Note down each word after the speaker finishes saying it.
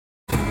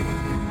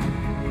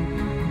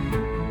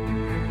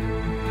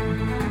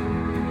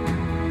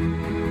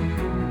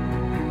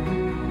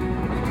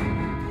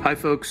Hi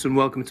folks, and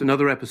welcome to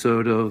another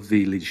episode of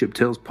the Leadership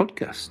Tales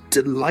podcast.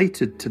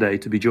 Delighted today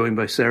to be joined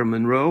by Sara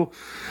Rowe,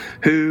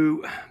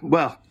 who,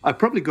 well, I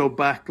probably go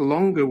back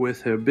longer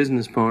with her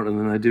business partner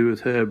than I do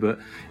with her, but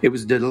it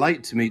was a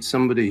delight to meet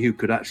somebody who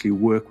could actually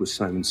work with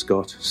Simon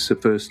Scott, so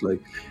firstly.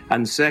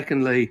 And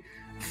secondly,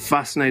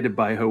 fascinated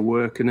by her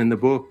work. And in the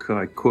book,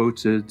 I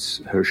quoted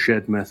her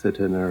SHED method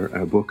in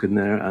her book in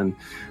there. And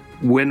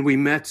when we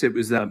met, it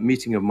was that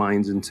meeting of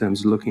minds in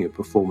terms of looking at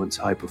performance,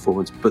 high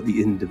performance, but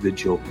the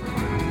individual.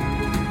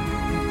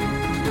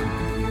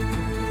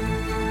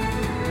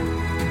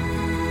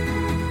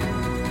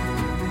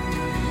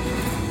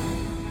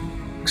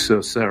 So,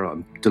 Sara,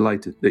 I'm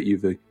delighted that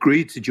you've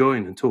agreed to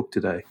join and talk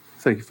today.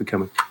 Thank you for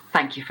coming.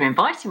 Thank you for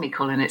inviting me,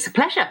 Colin. It's a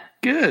pleasure.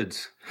 Good.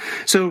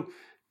 So,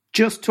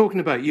 just talking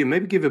about you,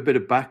 maybe give a bit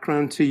of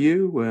background to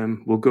you.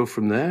 We'll go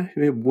from there.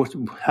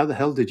 How the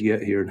hell did you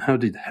get here, and how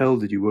the hell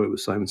did you work with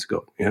Simon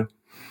Scott? Yeah.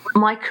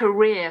 My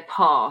career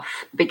path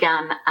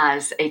began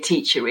as a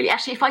teacher, really.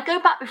 Actually, if I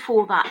go back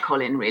before that,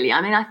 Colin, really,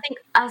 I mean, I think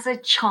as a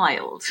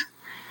child,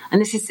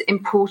 and this is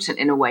important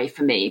in a way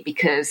for me,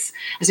 because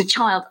as a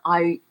child,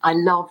 I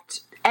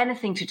loved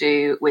anything to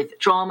do with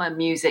drama,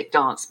 music,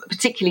 dance, but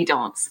particularly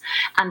dance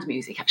and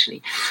music,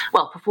 actually.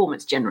 Well,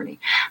 performance generally.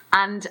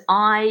 And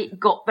I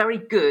got very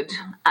good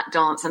at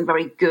dance and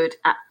very good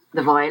at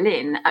the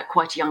violin at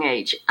quite a young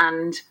age.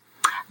 And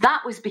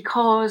that was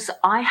because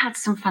I had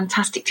some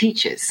fantastic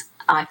teachers,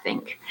 I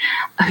think,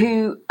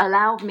 who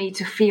allowed me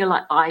to feel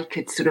like I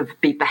could sort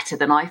of be better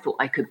than I thought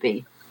I could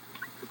be.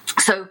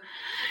 So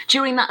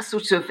during that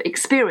sort of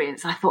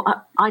experience, I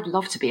thought I'd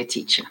love to be a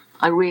teacher.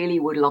 I really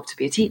would love to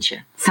be a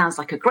teacher. Sounds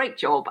like a great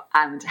job,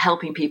 and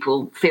helping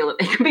people feel that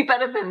they can be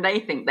better than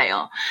they think they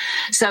are.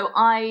 So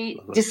I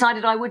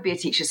decided I would be a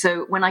teacher.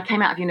 So when I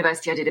came out of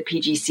university, I did a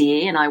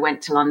PGCE and I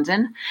went to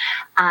London,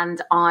 and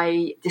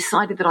I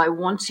decided that I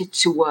wanted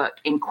to work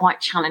in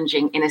quite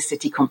challenging inner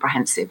city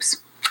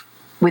comprehensives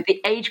with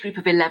the age group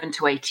of 11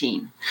 to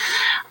 18.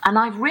 And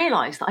I've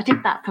realised that I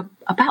did that for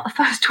about the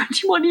first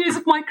 21 years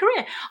of my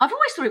career. I've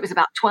always thought it was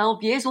about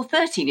 12 years or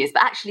 13 years,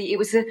 but actually it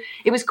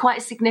was quite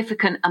a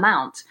significant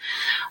amount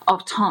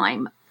of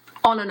time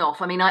on and off.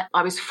 I mean,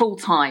 I was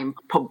full-time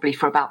probably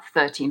for about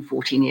 13,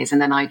 14 years,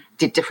 and then I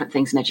did different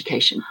things in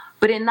education.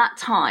 But in that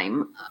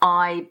time,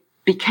 I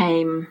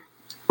became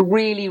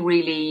really,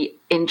 really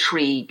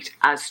intrigued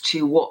as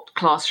to what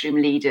classroom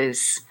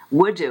leaders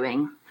were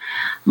doing,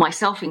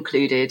 myself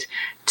included,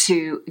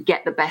 to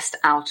get the best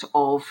out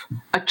of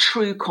a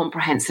true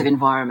comprehensive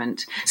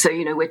environment. So,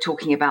 we're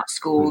talking about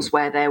schools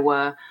where there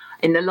were,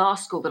 in the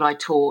last school that I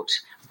taught,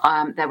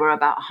 there were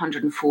about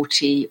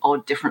 140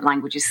 odd different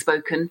languages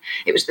spoken.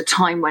 It was the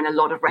time when a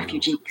lot of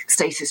refugee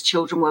status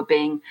children were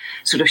being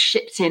sort of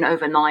shipped in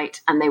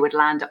overnight, and they would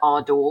land at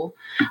our door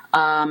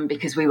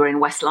because we were in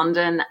West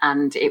London,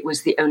 and it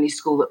was the only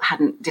school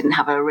that didn't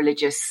have a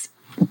religious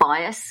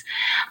bias.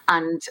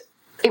 And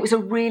it was a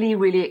really,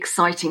 really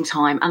exciting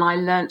time, and I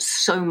learned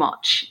so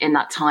much in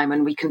that time,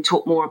 and we can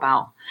talk more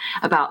about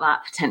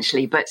that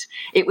potentially. But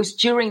it was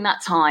during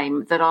that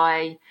time that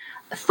I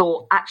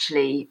thought,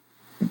 actually,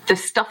 the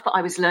stuff that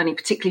I was learning,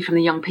 particularly from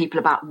the young people,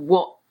 about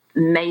what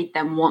made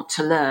them want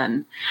to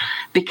learn,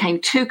 became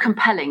too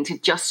compelling to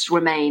just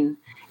remain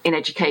in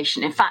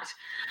education. In fact,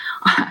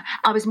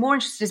 I was more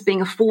interested as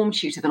being a form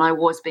tutor than I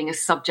was being a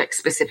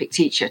subject-specific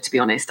teacher, to be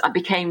honest. I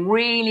became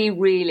really,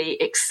 really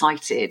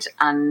excited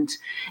and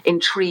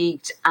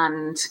intrigued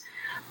and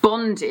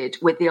bonded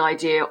with the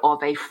idea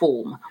of a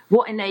form.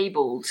 What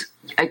enabled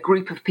a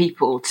group of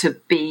people to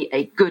be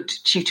a good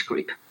tutor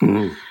group,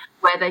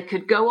 where they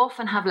could go off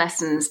and have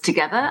lessons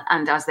together,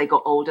 and as they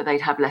got older,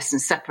 they'd have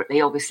lessons separately,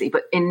 obviously.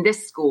 But in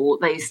this school,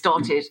 they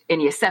started in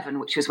year 7,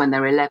 which was when they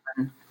were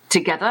 11,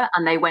 together,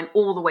 and they went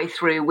all the way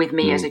through with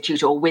me as a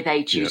tutor, or with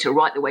a tutor,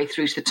 right the way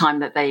through to the time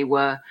that they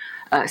were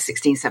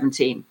 16,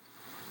 17.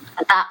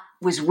 And that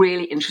was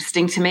really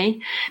interesting to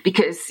me,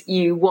 because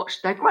you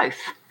watched their growth.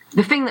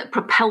 The thing that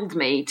propelled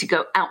me to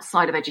go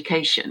outside of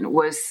education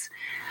was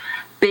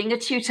being a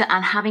tutor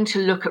and having to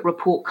look at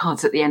report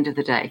cards at the end of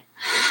the day.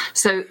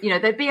 So,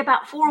 there'd be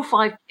about 4 or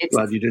 5 kids.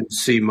 Glad you didn't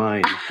see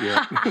mine.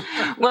 Yeah.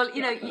 Well,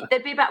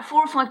 there'd be about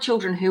 4 or 5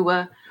 children who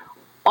were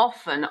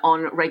often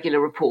on regular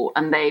report,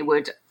 and they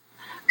would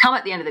come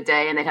at the end of the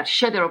day and they'd have to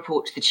show their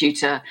report to the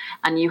tutor,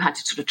 and you had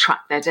to sort of track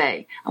their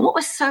day. And what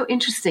was so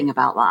interesting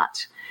about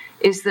that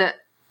is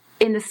that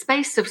in the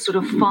space of sort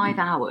of 5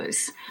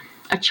 hours,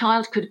 a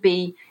child could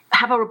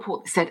have a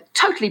report that said,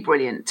 totally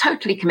brilliant,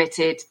 totally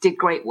committed, did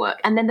great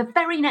work. And then the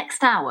very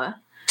next hour,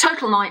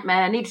 total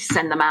nightmare, needed to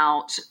send them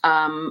out,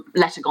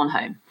 letter gone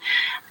home.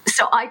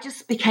 So I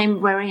just became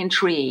very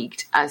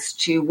intrigued as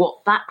to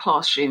what that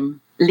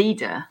classroom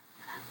leader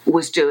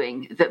was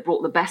doing that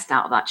brought the best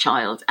out of that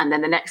child, and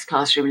then the next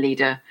classroom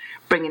leader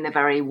bringing the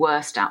very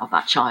worst out of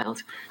that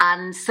child.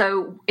 And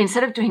so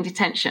instead of doing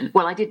detention,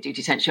 well, I did do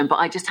detention, but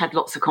I just had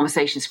lots of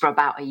conversations for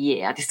about a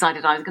year. I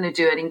decided I was going to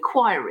do an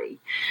inquiry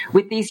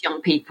with these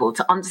young people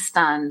to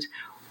understand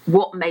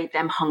what made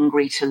them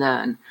hungry to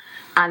learn.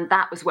 And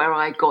that was where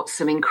I got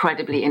some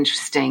incredibly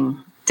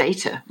interesting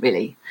data,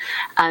 really.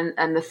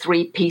 And the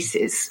 3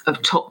 pieces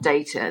of top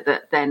data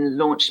that then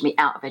launched me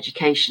out of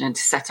education and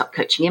to set up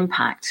Coaching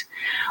Impact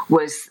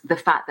was the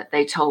fact that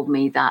they told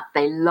me that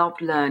they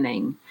loved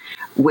learning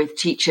with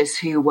teachers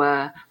who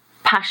were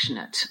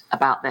passionate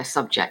about their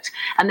subject.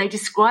 And they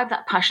described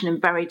that passion in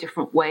very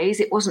different ways.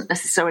 It wasn't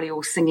necessarily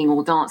all singing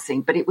or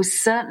dancing, but it was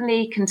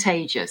certainly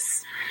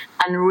contagious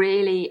and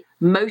really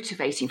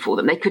motivating for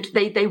them.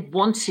 They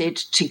wanted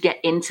to get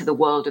into the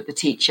world of the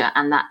teacher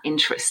and that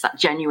interest, that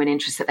genuine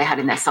interest that they had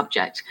in their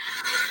subject.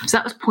 So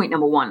that was point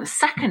number 1. The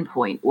second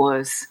point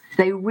was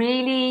they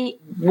really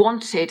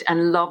wanted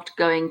and loved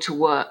going to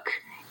work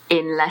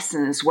in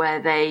lessons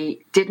where they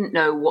didn't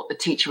know what the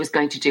teacher was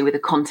going to do with the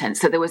content.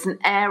 So there was an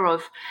air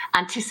of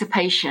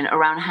anticipation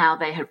around how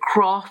they had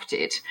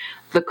crafted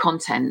the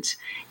content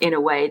in a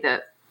way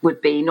that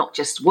would be not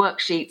just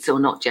worksheets or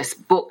not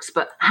just books,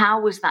 but how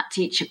was that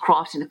teacher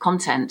crafting the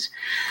content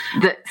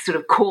that sort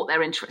of caught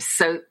their interest.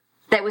 So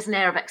there was an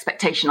air of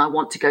expectation. I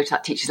want to go to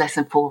that teacher's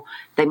lesson for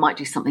they might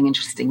do something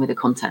interesting with the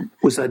content.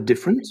 Was that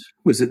different?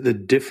 Was it the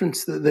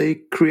difference that they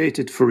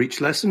created for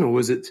each lesson, or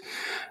was it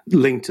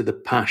linked to the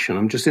passion?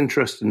 I'm just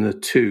interested in the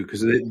two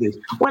because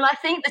Well, I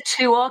think the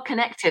two are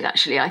connected,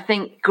 actually. I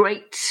think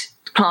great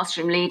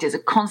classroom leaders are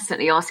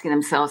constantly asking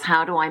themselves,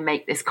 how do I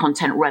make this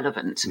content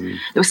relevant? There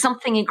was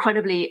something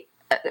incredibly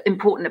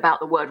important about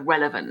the word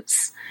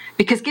relevance,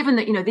 because given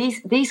that, you know,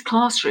 these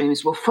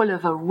classrooms were full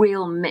of a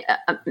real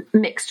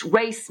mixed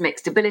race,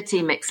 mixed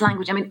ability, mixed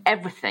language, I mean,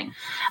 everything.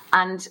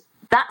 And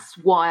that's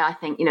why I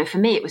think, you know, for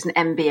me, it was an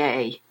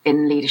MBA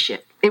in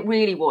leadership. It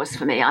really was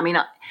for me. I mean,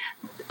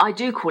 I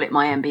do call it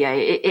my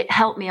MBA. It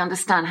helped me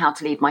understand how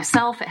to lead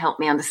myself. It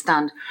helped me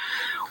understand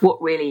what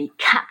really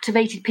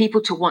captivated people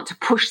to want to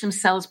push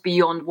themselves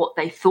beyond what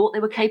they thought they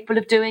were capable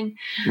of doing.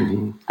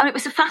 Mm-hmm. And it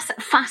was a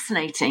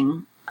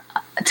fascinating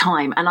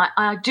time. And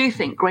I do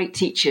think great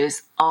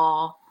teachers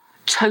are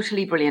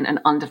totally brilliant and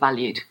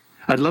undervalued.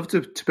 I'd love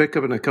to pick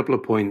up on a couple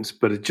of points,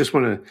 but I just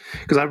want to,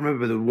 because I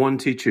remember the one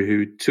teacher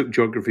who took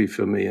geography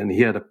for me, and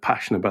he had a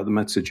passion about the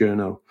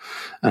Mezzogiorno,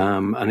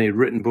 and he had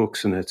written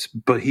books on it,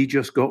 but he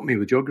just got me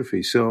with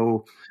geography.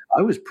 So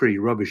I was pretty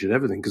rubbish at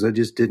everything because I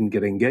just didn't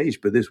get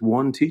engaged. But this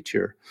one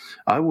teacher,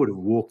 I would have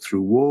walked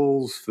through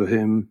walls for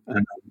him,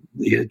 and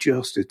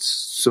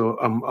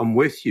I'm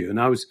with you. And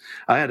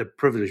I had a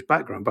privileged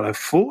background, but I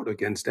fought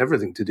against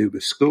everything to do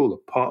with school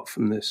apart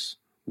from this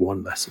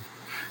one lesson.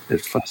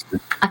 It's fascinating.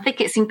 I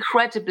think it's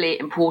incredibly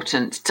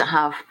important to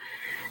have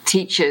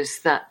teachers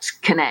that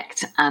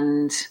connect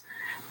and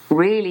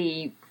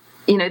really,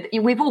 you know,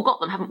 we've all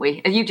got them, haven't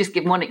we? And you just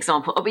give one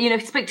example. But, you know,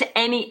 if you speak to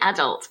any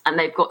adult and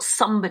they've got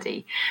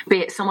somebody, be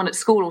it someone at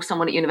school or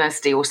someone at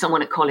university or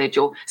someone at college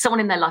or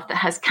someone in their life that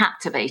has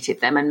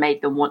captivated them and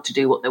made them want to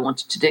do what they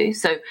wanted to do.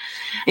 So,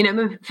 you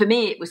know, for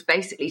me, it was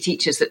basically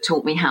teachers that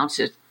taught me how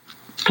to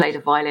play the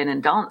violin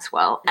and dance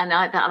well. And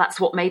that's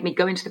what made me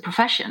go into the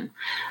profession.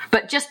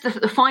 But just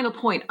the final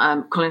point,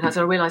 Colin, as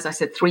I realised I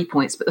said 3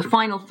 points, but the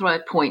final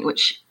third point,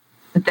 which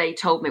they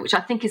told me, which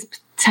I think is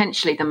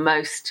potentially the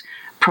most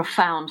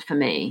profound for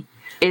me,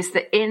 is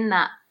that in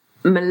that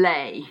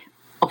melee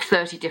of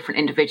 30 different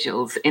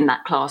individuals in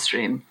that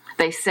classroom,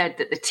 they said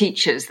that the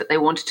teachers that they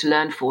wanted to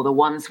learn for, the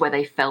ones where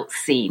they felt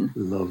seen.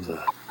 Love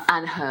that.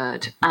 And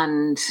heard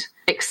and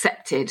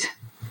accepted.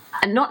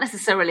 And not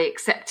necessarily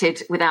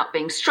accepted without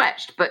being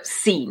stretched, but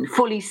seen,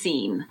 fully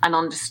seen and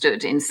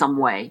understood in some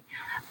way.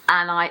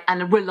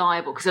 And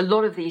reliable, because a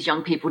lot of these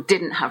young people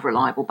didn't have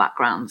reliable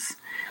backgrounds.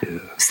 Yeah.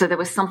 So there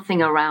was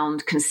something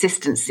around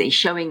consistency,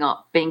 showing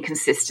up, being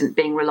consistent,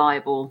 being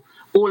reliable,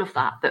 all of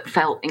that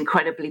felt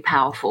incredibly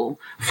powerful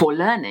for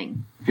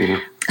learning.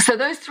 Mm-hmm. So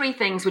those 3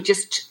 things were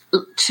just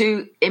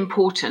too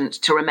important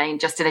to remain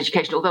just in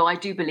education, although I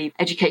do believe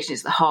education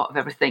is the heart of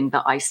everything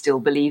that I still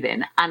believe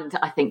in. And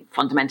I think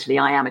fundamentally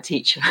I am a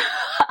teacher.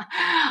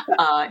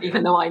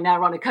 Even though I now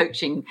run a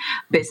coaching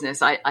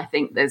business, I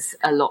think there's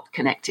a lot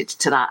connected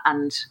to that.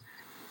 And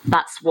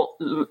that's what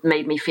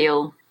made me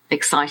feel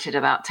excited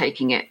about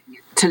taking it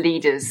to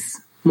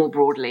leaders more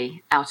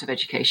broadly out of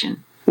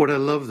education. What I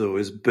love, though,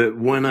 is but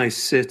when I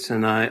sit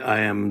and I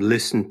am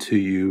listening to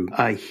you,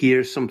 I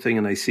hear something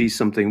and I see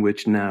something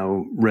which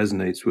now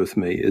resonates with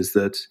me, is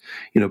that,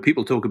 you know,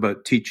 people talk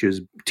about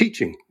teachers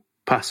teaching,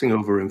 passing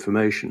over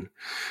information.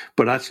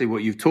 But actually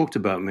what you've talked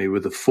about me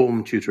with the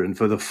form tutor, and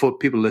for the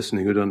people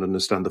listening who don't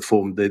understand the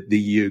form, the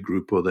year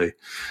group or the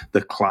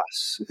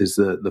class is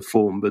the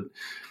form. But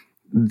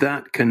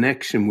that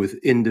connection with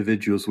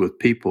individuals, with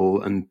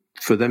people, and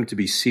for them to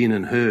be seen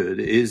and heard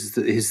is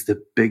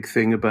the big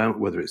thing about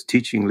whether it's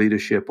teaching,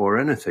 leadership, or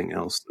anything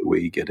else that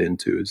we get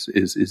into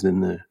is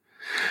in there.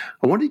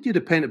 I wanted you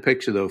to paint a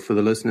picture, though, for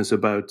the listeners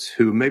about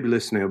who may be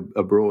listening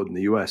abroad in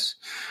the US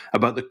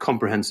about the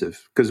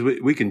comprehensive, because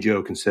we can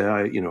joke and say,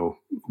 I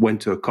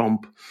went to a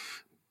comp,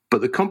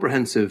 but the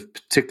comprehensive,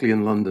 particularly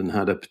in London,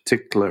 had a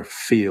particular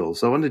feel.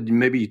 So I wanted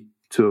maybe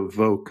to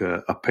evoke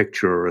a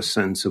picture or a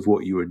sense of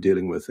what you were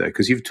dealing with there,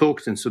 because you've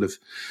talked in sort of,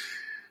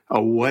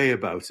 a way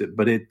about it,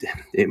 but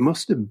it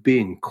must have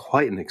been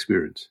quite an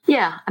experience.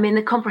 Yeah, I mean,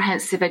 the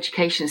comprehensive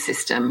education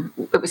system,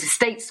 it was a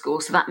state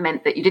school, so that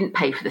meant that you didn't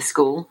pay for the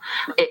school.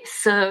 It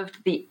served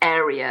the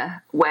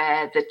area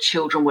where the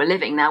children were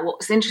living. Now,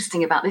 what's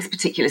interesting about this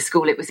particular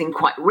school, it was in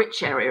quite a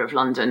rich area of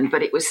London,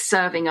 but it was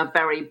serving a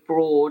very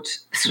broad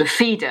sort of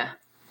feeder,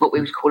 what we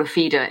would call a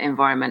feeder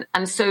environment.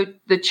 And so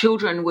the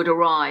children would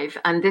arrive,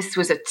 and this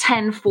was a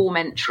 10-form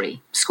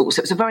entry school.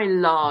 So it was a very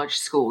large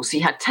school. So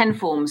you had 10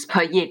 forms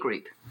per year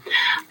group.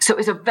 So it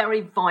was a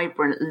very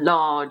vibrant,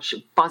 large,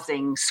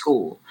 buzzing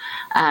school.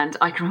 And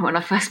I can remember when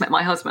I first met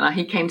my husband,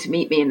 he came to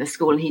meet me in the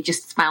school, and he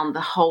just found the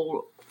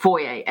whole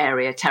foyer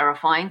area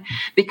terrifying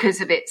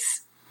because of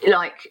its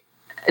like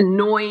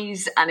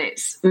noise and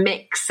its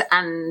mix,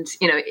 and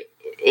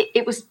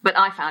it was, but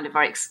I found it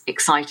very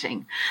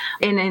exciting.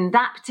 And in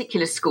that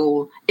particular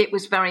school, it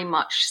was very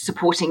much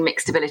supporting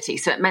mixed ability.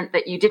 So it meant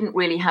that you didn't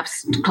really have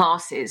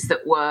classes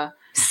that were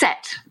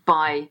set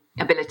by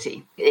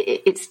ability.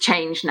 It's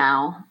changed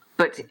now,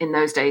 but in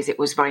those days it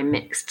was very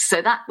mixed.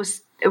 So that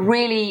was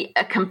really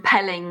a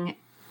compelling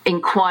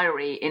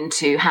inquiry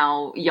into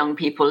how young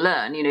people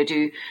learn.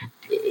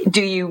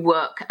 Do you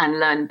work and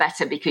learn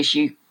better because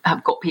you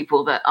have got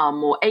people that are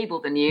more able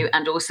than you,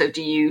 and also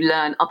do you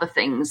learn other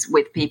things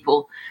with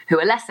people who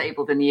are less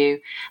able than you,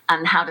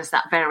 and how does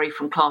that vary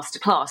from class to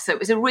class? So it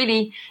was a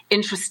really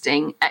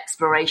interesting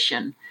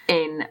exploration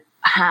in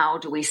how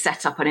do we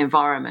set up an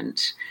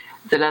environment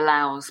that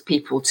allows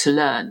people to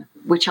learn,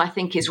 which I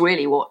think is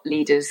really what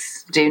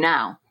leaders do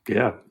now.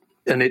 Yeah.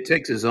 And it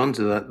takes us on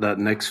to that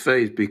next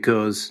phase,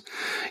 because,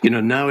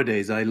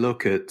 nowadays I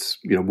look at,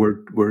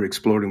 we're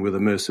exploring with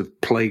immersive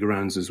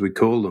playgrounds, as we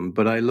call them,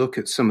 but I look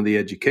at some of the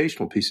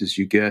educational pieces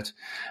you get.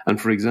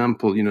 And for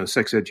example,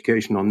 sex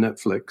education on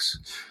Netflix,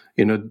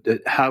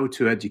 how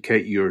to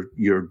educate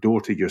your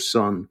daughter, your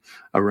son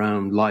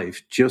around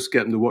life, just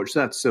get them to watch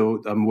that.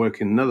 So I'm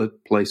working another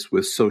place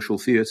with social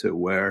theatre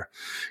where,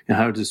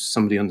 how does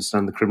somebody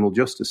understand the criminal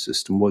justice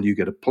system? Well, you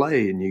get a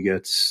play and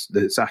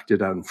it's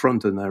acted out in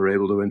front, and they're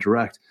able to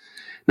interact.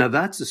 Now,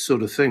 that's the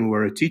sort of thing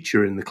where a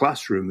teacher in the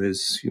classroom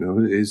is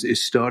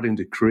starting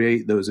to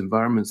create those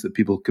environments that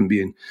people can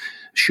be in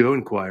show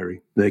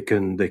inquiry. They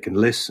can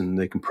listen,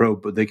 they can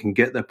probe, but they can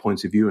get their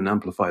points of view and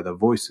amplify their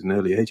voice in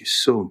early age. Is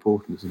so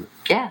important, isn't it?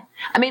 Yeah.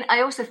 I mean,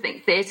 I also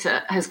think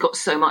theatre has got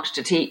so much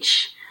to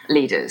teach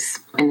leaders.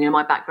 And,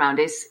 my background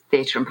is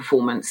theatre and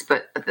performance,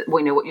 but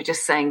what you're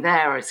just saying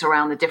there, it's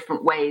around the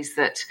different ways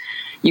that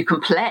you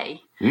can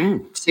play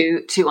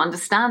to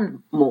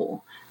understand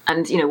more.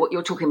 And, what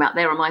you're talking about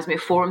there reminds me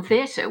of forum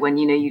theatre, when,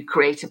 you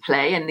create a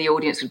play and the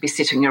audience would be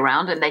sitting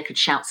around and they could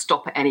shout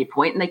stop at any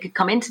point, and they could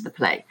come into the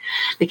play.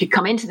 They could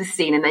come into the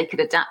scene and they could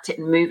adapt it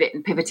and move it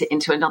and pivot it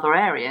into another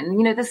area.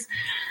 And,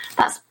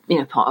 that's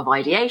part of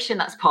ideation.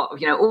 That's part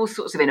of, all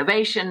sorts of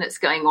innovation that's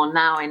going on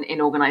now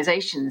in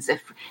organisations.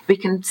 If we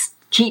can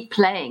keep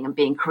playing and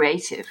being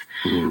creative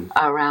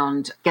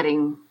around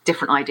getting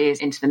different ideas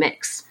into the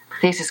mix,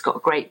 theatre's got a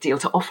great deal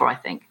to offer, I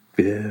think.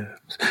 Yeah.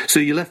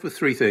 So you left with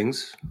 3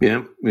 things,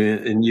 yeah,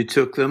 and you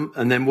took them.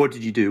 And then what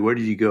did you do? Where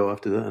did you go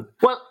after that?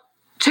 Well,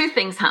 2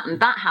 things happened.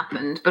 That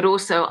happened, but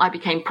also I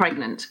became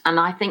pregnant. And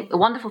I think the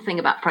wonderful thing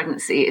about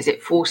pregnancy is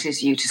it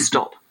forces you to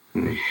stop.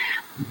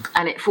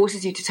 And it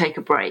forces you to take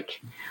a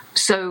break.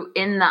 So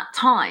in that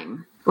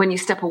time, when you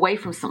step away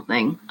from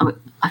something,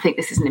 I think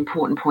this is an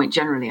important point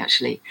generally,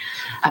 actually,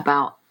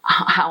 about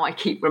how I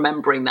keep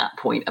remembering that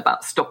point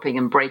about stopping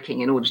and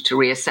breaking in order to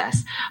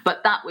reassess.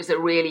 But that was a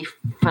really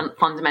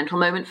fundamental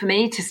moment for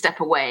me, to step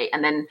away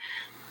and then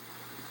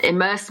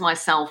immerse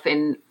myself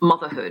in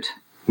motherhood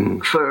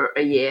for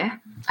a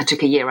year. I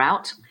took a year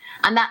out,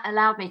 and that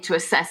allowed me to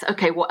assess,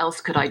 okay, what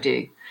else could I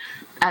do?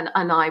 And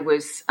I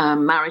was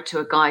married to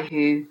a guy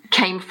who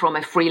came from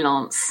a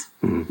freelance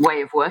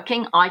way of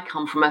working. I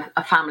come from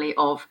a family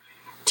of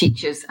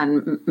teachers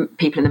and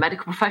people in the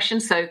medical profession.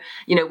 So,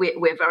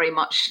 we're very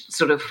much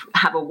sort of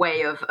have a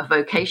way of a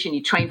vocation.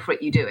 You train for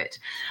it, you do it.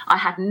 I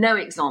had no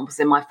examples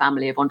in my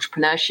family of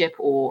entrepreneurship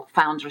or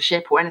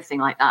foundership or anything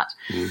like that.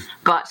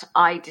 But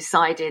I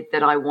decided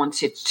that I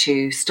wanted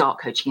to start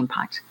Coaching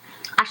Impact.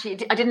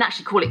 Actually, I didn't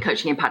actually call it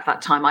Coaching Impact at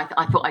that time. I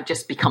thought I'd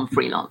just become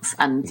freelance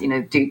and,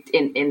 do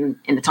in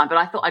the time. But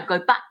I thought I'd go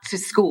back to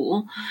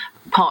school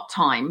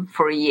part-time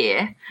for a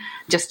year,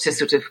 just to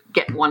sort of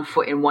get one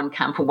foot in one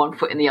camp and one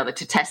foot in the other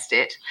to test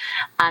it,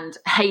 and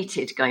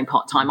hated going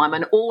part-time. I'm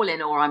an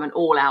all-in or I'm an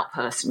all-out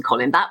person,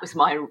 Colin. That was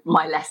my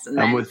lesson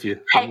then. I'm with you.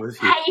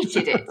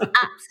 Hated it.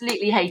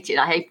 Absolutely hated.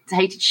 I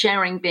hated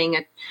sharing, being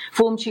a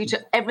form tutor.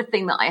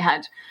 Everything that I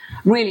had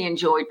really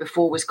enjoyed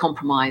before was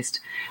compromised,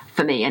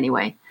 for me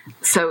anyway.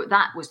 So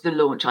that was the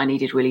launch I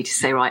needed, really, to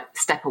say, right,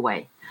 step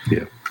away.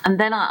 Yeah. And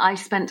then I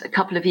spent a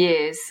couple of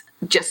years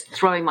just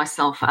throwing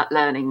myself at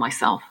learning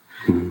myself.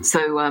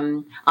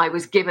 So I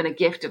was given a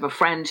gift of a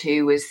friend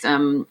who was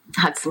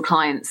had some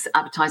clients,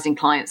 advertising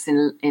clients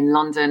in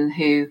London,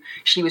 who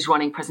she was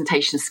running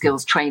presentation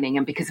skills training.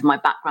 And because of my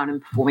background in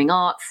performing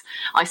arts,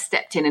 I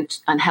stepped in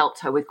and helped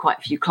her with quite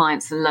a few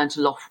clients and learned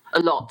a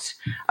lot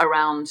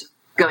around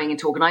going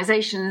into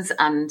organizations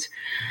and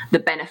the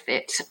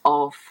benefit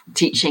of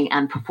teaching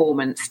and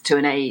performance to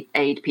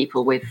aid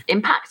people with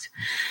impact.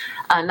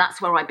 And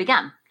that's where I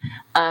began.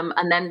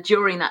 And then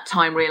during that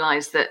time,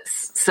 realized that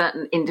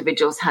certain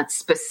individuals had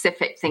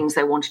specific things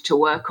they wanted to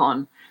work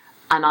on.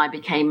 And I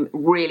became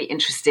really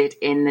interested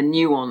in the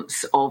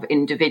nuance of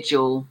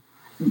individual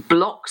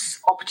blocks,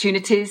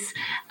 opportunities.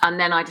 And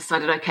then I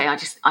decided, okay,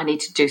 I need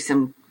to do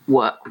some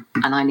work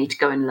and I need to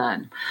go and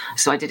learn.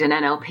 So I did an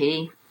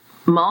NLP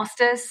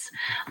master's.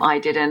 I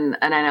did an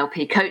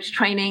NLP coach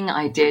training.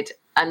 I did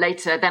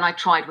then I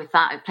tried with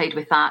that. I played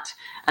with that.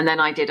 And then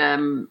I did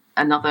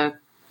another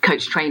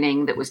coach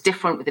training that was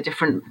different with a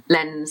different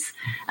lens,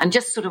 and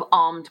just sort of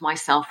armed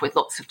myself with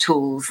lots of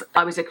tools.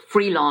 I was a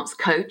freelance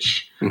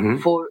coach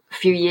for a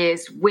few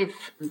years with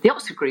the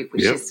Oxford Group,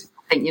 which is,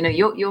 I think,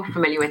 you're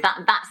familiar with that.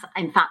 And that's,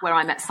 in fact, where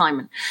I met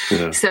Simon.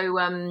 Yeah.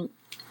 So,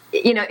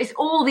 it's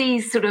all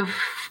these sort of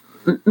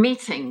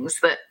meetings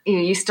that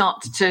you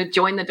start to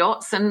join the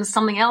dots and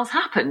something else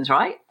happens,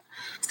 right?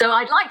 So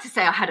I'd like to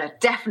say I had a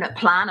definite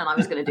plan and I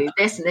was going to do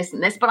this and this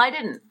and this, but I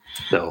didn't.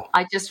 No.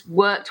 I just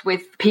worked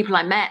with people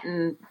I met,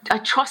 and I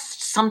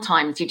trust,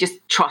 sometimes you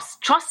just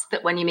trust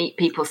that when you meet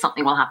people,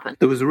 something will happen.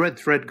 There was a red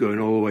thread going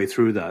all the way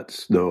through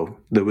that, though.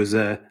 There's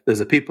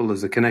a people,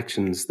 there's the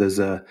connections, there's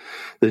the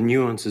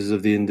nuances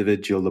of the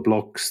individual, the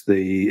blocks,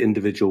 the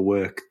individual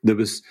work.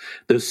 There's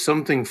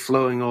something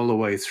flowing all the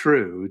way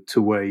through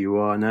to where you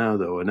are now,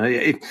 though.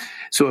 And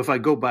so if I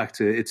go back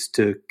to, it's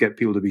to get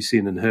people to be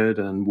seen and heard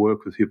and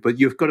work with you, but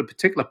you've got a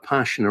particular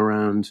passion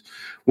around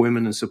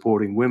women and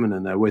supporting women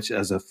in there, which,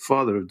 as a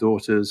father of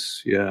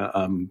daughters,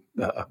 I'm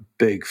a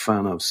big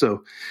fan of.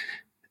 So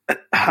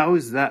how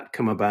has that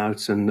come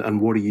about,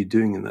 and what are you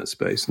doing in that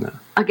space now?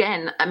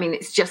 Again, I mean,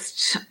 it's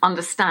just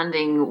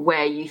understanding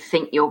where you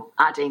think you're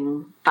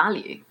adding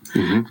value.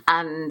 Mm-hmm.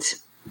 And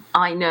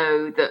I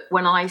know that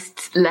when I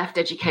left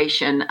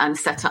education and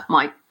set up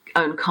my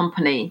own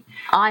company,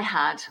 I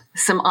had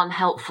some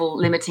unhelpful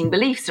limiting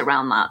beliefs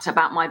around that,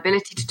 about my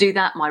ability to do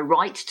that, my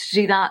right to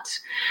do that.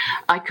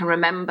 I can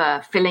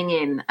remember filling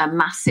in a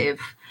massive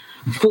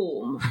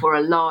form for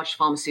a large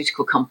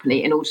pharmaceutical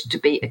company in order to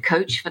be a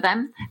coach for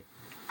them.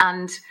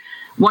 And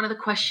one of the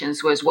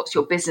questions was, what's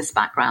your business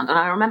background? And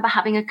I remember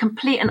having a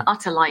complete and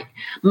utter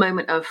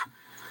moment of,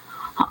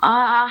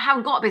 I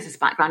haven't got a business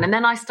background. And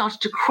then I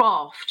started to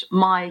craft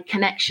my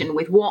connection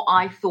with what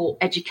I thought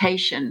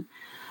education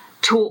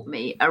taught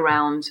me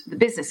around the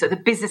business. So the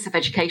business of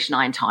education,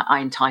 I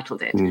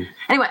entitled it.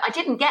 Anyway, I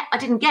didn't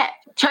get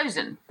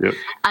chosen. Yep.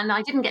 And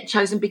I didn't get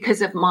chosen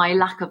because of my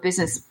lack of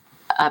business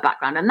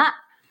background. And that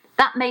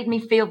made me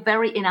feel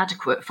very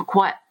inadequate for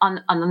quite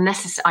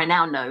unnecessary, I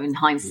now know in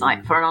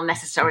hindsight, for an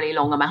unnecessarily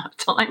long amount of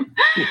time.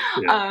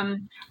 Yeah.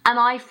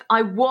 And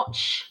I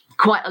watch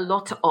quite a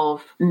lot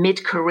of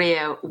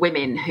mid-career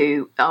women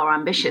who are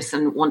ambitious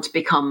and want to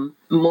become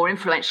more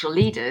influential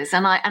leaders.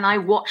 And I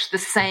watch the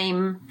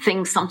same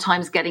things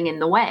sometimes getting in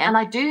the way. And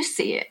I do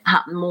see it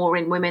happen more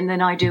in women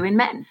than I do in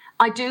men.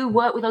 I do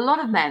work with a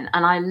lot of men,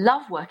 and I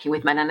love working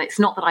with men. And it's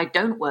not that I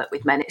don't work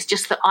with men. It's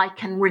just that I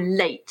can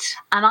relate.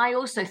 And I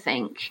also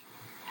think,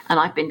 and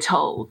I've been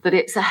told, that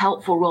it's a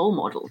helpful role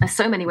model. As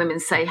so many women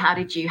say, how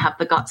did you have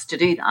the guts to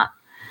do that?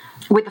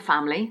 With the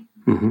family.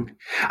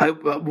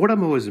 Mm-hmm. What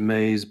I'm always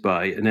amazed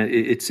by, and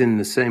it's in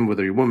the same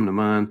whether you're a woman or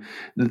man,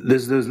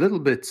 there's those little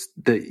bits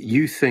that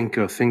you think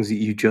are things that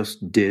you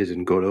just did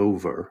and got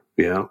over,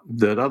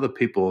 that other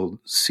people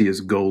see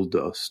as gold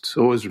dust.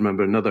 I always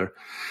remember another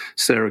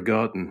Sara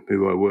Garden,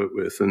 who I work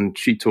with, and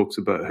she talks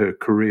about her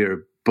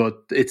career,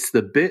 but it's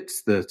the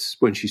bits that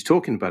when she's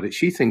talking about it,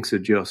 she thinks are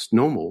just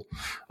normal.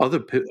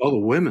 Other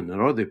women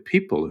or other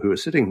people who are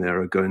sitting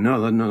there are going, no,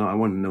 I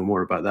want to know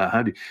more about that.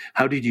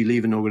 How did you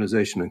leave an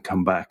organization and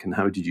come back? And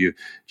how did you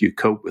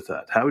cope with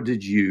that? How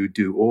did you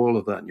do all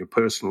of that in your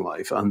personal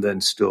life and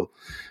then still?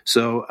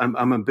 So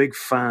I'm a big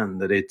fan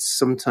that it's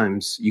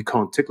sometimes you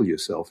can't tickle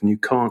yourself and you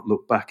can't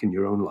look back in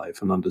your own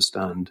life and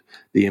understand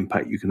the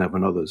impact you can have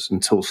on others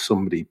until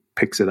somebody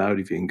picks it out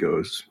of you and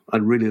goes,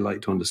 I'd really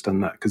like to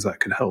understand that because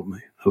that could help me.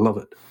 I love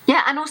it.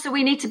 Yeah, and also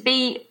we need to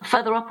be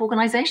further up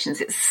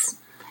organisations.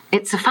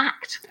 It's a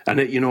fact.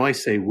 And, I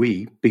say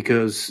we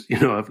because,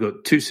 I've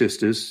got 2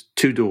 sisters,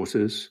 2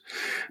 daughters,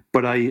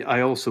 but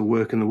I also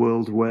work in the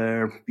world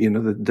where,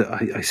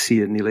 I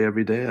see it nearly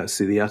every day. I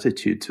see the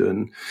attitude to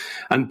it.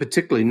 And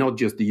particularly not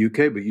just the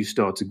UK, but you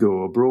start to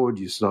go abroad,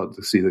 you start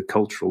to see the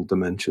cultural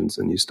dimensions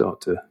and you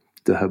start to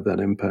have that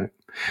impact.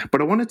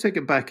 But I want to take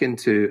it back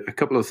into a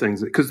couple of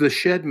things, because the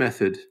shed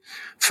method,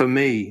 for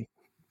me,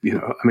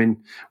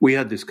 we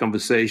had this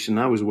conversation.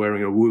 I was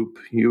wearing a Whoop.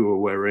 You were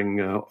wearing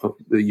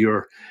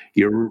your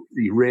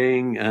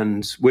ring,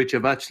 and which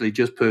I've actually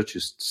just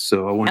purchased.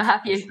 So I want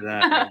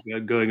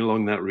to going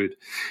along that route.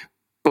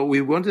 But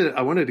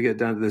I wanted to get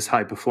down to this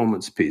high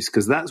performance piece,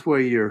 because that's where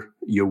you're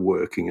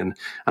working,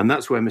 and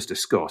that's where Mr.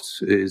 Scott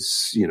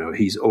is.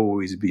 He's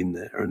always been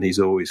there, and he's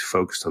always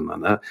focused on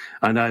that.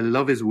 And I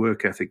love his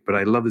work ethic, but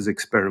I love his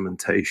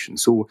experimentation.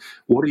 So,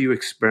 what are you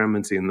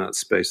experimenting in that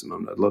space? And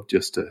I'd love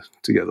just to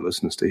get the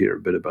listeners to hear a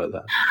bit about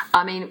that.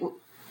 I mean,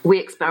 we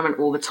experiment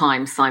all the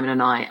time, Simon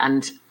and I.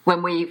 And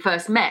when we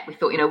first met, we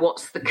thought,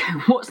 what's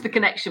the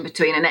connection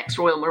between an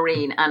ex-Royal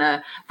Marine and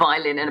a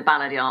violin and a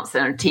ballet dancer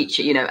and a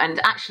teacher, And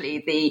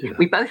actually,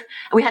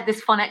 we had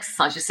this fun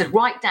exercise. Just said,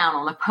 write down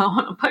on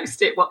a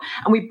post-it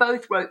and we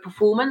both wrote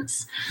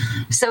performance.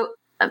 So,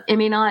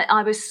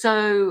 I was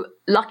so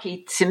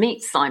lucky to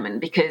meet Simon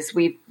because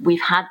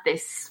we've had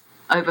this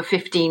over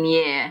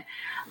 15-year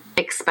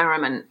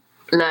experiment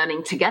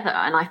learning together,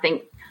 and I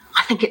think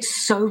it's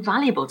so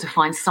valuable to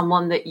find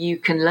someone that you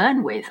can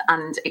learn with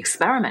and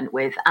experiment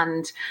with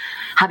and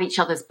have each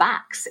other's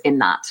backs in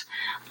that.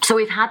 So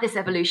we've had this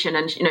evolution,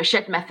 and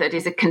Shed Method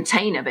is a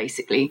container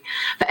basically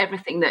for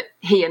everything that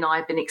he and I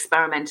have been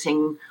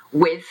experimenting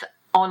with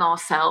on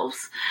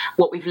ourselves,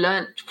 what we've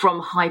learned from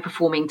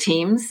high-performing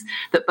teams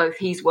that both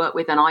he's worked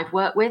with and I've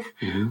worked with.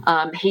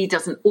 Mm-hmm. He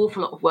does an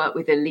awful lot of work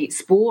with elite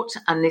sport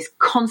and is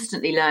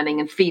constantly learning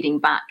and feeding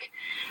back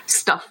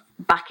stuff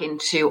back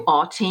into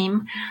our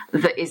team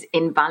that is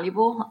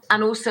invaluable.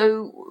 And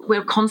also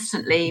we're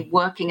constantly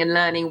working and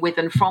learning with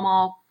and from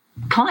our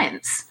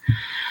clients.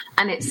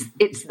 And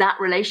it's that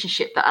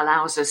relationship that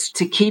allows us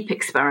to keep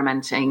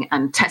experimenting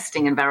and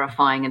testing and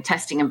verifying and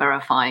testing and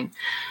verifying.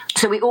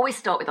 So we always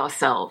start with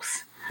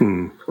ourselves.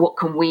 What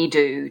can we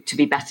do to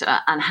be better?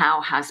 And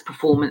how has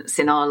performance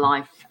in our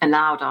life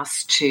allowed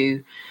us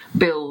to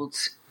build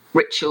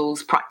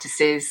rituals,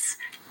 practices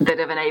that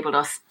have enabled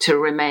us to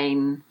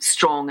remain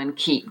strong and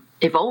keep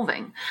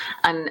evolving?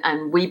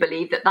 And we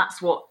believe that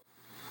that's what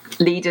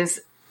leaders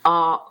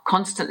are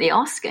constantly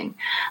asking,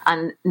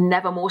 and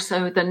never more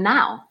so than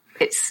now.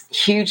 It's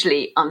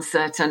hugely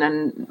uncertain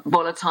and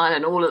volatile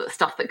and all of the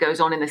stuff that goes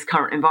on in this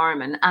current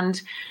environment.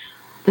 And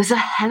there's a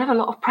hell of a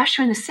lot of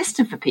pressure in the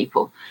system for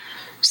people.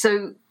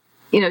 So,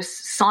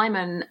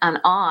 Simon and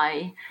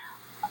I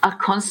are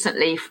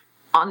constantly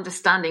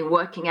understanding,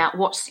 working out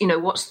what's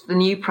the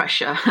new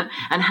pressure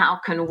and how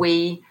can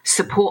we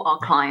support our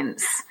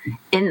clients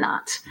in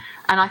that.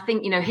 And I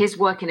think, his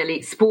work in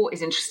elite sport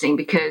is interesting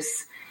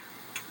because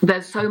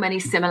there's so many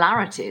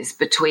similarities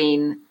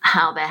between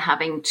how they're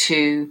having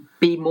to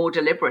be more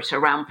deliberate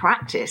around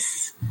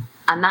practice.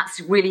 And that's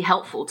really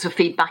helpful to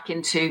feed back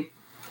into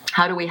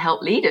how do we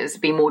help leaders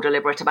be more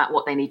deliberate about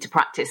what they need to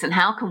practice and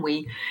how can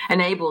we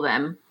enable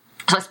them.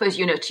 So I suppose,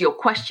 to your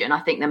question, I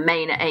think the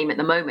main aim at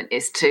the moment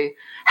is to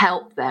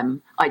help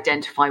them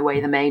identify where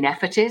the main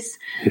effort is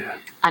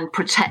and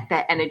protect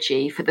their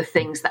energy for the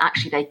things that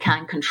actually they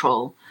can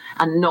control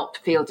and not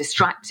feel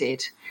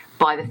distracted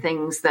by the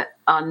things that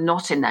are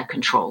not in their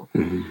control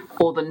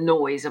or the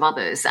noise of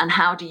others. And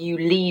how do you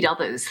lead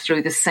others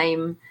through the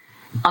same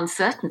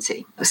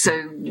uncertainty?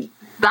 So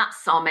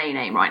that's our main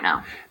aim right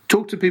now.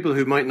 Talk to people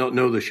who might not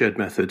know the Shed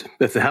Method.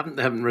 If they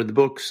haven't read the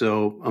book,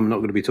 so I'm not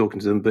going to be talking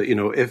to them. But,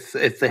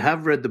 if they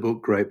have read the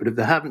book, great. But if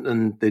they haven't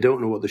and they don't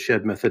know what the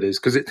Shed Method is,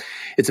 because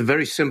it's a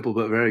very simple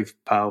but very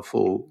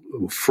powerful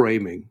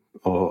framing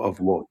of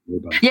what you're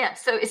about. Yeah,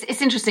 so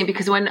it's interesting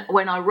because when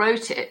I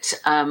wrote it,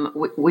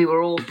 we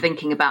were all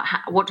thinking about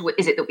what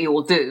is it that we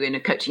all do in a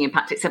coaching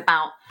impact. It's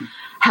about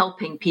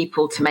helping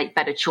people to make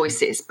better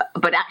choices.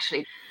 But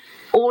actually,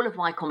 all of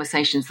my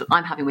conversations that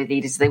I'm having with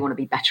leaders, they want to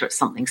be better at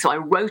something. So I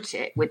wrote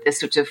it with the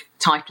sort of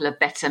title of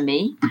Better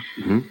Me,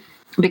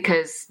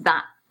 because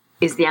that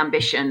is the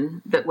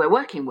ambition that we're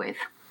working with.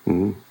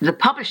 The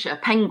publisher,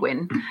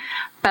 Penguin,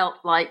 felt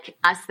like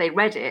as they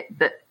read it,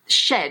 that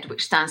SHED,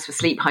 which stands for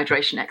Sleep,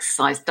 Hydration,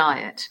 Exercise,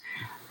 Diet,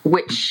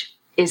 which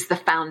is the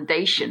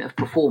foundation of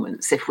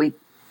performance. If we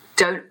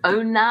don't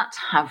own that,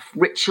 have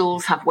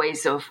rituals, have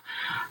ways of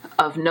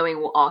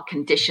knowing what our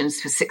conditions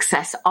for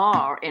success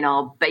are in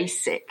our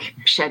basic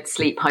SHED,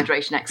 sleep,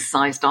 hydration,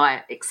 exercise,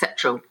 diet,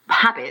 etc.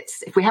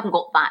 habits, if we haven't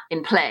got that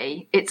in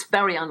play, it's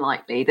very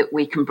unlikely that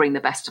we can bring the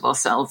best of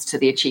ourselves to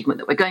the achievement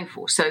that we're going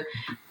for. So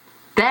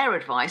their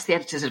advice, the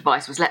editor's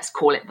advice, was let's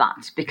call it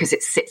that because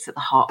it sits at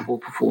the heart of all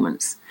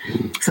performance.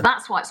 So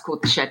that's why it's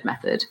called the Shed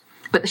Method.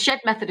 But the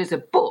Shed Method as a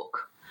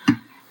book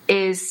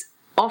is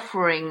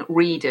offering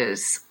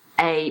readers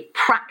a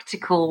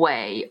practical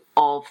way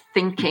of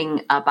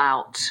thinking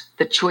about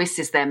the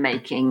choices they're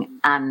making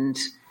and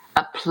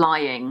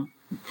applying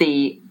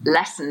the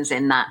lessons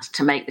in that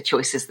to make the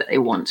choices that they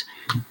want.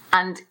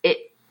 And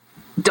it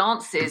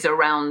dances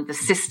around the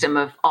system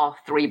of our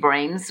three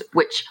brains,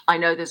 which I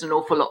know there's an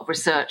awful lot of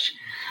research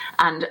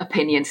and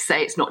opinion to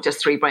say it's not just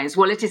three brains.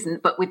 Well, it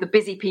isn't, but with the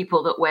busy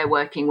people that we're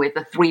working with,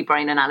 the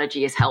three-brain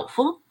analogy is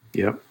helpful.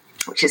 Yeah.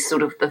 Which is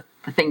sort of the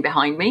thing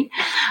behind me.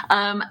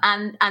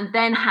 And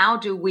then how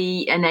do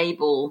we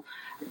enable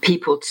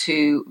people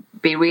to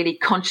be really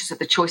conscious of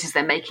the choices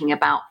they're making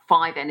about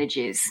 5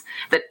 energies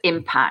that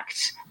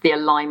impact the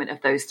alignment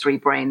of those three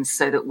brains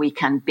so that we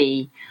can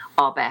be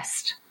our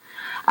best?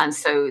 And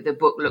so the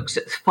book looks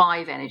at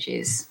 5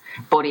 energies: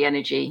 body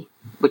energy,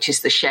 which is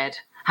the shed,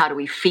 How do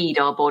we feed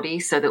our body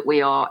so that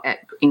we are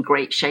in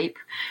great shape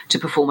to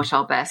perform at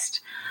our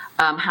best?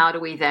 How do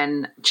we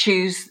then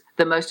choose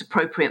the most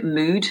appropriate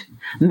mood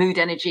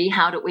energy?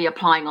 How do we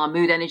applying our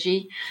mood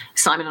energy?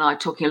 Simon and I are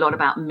talking a lot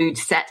about mood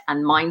set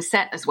and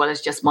mindset, as well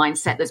as just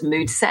mindset. There's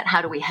mood set.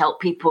 How do we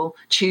help people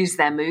choose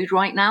their mood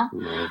right now,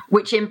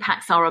 which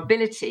impacts our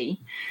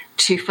ability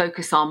to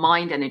focus our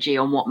mind energy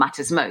on what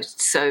matters most?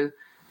 So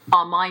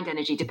our mind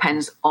energy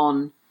depends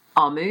on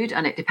our mood,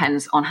 and it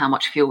depends on how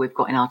much fuel we've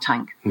got in our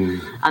tank.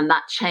 And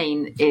that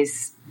chain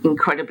is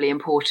incredibly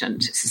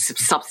important. It's a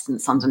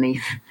substance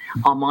underneath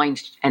our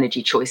mind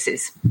energy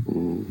choices.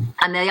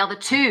 And the other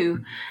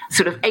two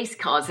sort of ace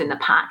cards in the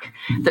pack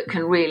that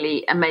can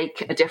really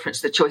make a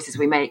difference to the choices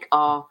we make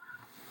are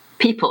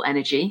people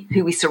energy,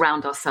 who we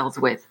surround ourselves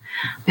with,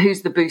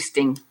 who's the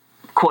boosting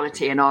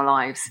quality in our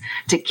lives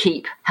to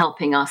keep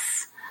helping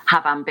us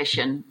have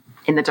ambition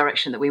in the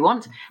direction that we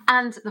want.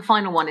 And the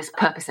final one is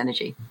purpose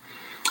energy.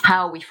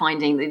 How are we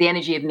finding the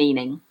energy of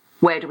meaning?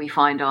 Where do we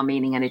find our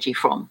meaning energy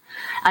from?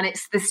 And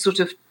it's this sort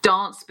of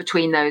dance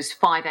between those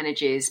 5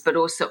 energies, but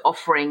also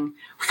offering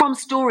from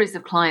stories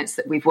of clients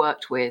that we've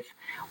worked with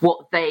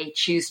what they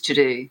choose to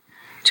do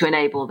to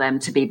enable them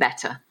to be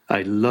better.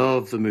 I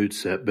love the mood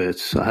set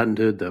bits. I hadn't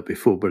heard that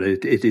before, but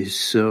it is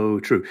so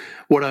true.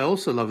 What I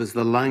also love is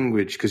the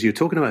language, because you're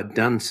talking about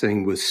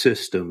dancing with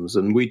systems,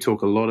 and we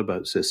talk a lot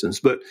about systems.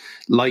 But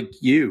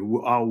like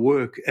you, our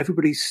work,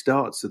 everybody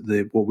starts at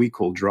what we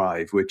call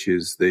drive, which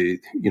is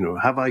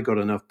have I got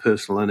enough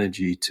personal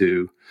energy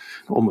to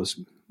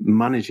almost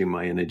managing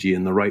my energy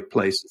in the right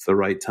place at the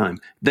right time?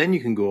 Then you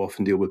can go off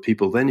and deal with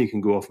people. Then you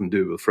can go off and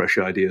do it with fresh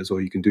ideas,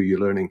 or you can do your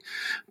learning.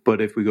 But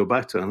if we go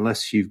back to,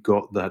 unless you've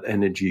got that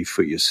energy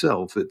for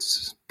yourself,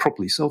 it's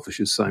properly selfish,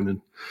 as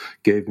Simon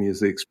gave me as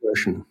the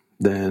expression,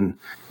 then...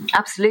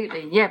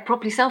 Absolutely. Yeah,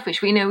 properly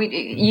selfish. We know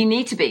you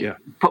need to be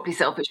properly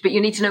selfish, but you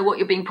need to know what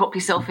you're being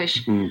properly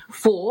selfish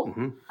for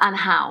and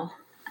how.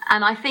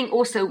 And I think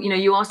also,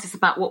 you asked us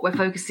about what we're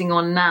focusing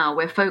on now.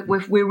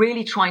 We're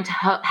really trying to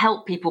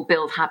help people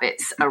build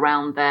habits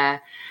around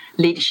their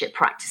leadership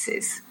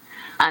practices.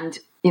 And,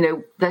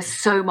 there's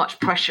so much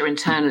pressure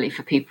internally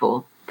for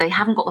people. They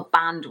haven't got the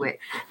bandwidth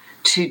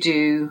to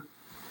do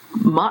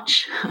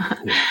much.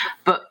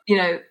 But,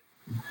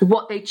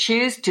 what they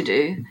choose to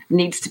do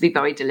needs to be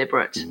very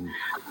deliberate.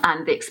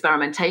 And the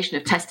experimentation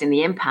of testing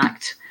the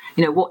impact,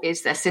 what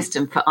is their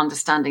system for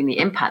understanding the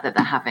impact that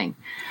they're having?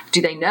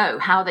 Do they know?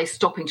 How are they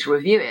stopping to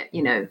review it?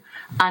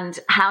 And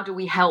how do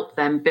we help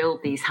them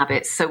build these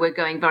habits? So we're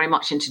going very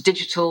much into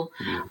digital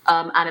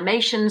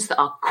animations that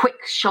are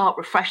quick, sharp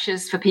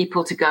refreshers for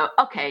people to go,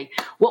 okay,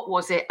 what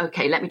was it?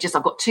 Okay,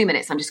 I've got 2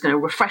 minutes. I'm just going to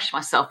refresh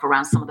myself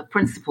around some of the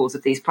principles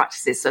of these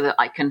practices so that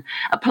I can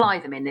apply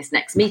them in this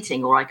next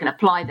meeting, or I can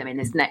apply them in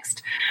this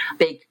next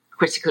big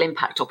critical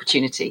impact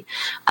opportunity.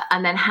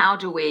 And then how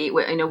do we,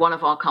 one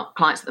of our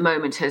clients at the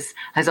moment has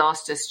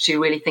asked us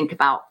to really think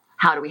about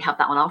how do we have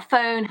that on our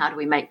phone? How do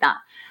we make that?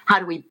 How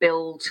do we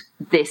build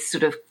this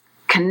sort of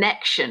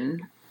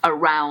connection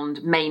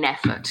around main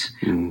effort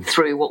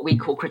through what we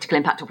call critical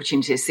impact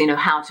opportunities?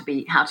 How to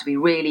be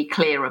really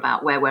clear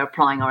about where we're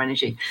applying our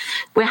energy.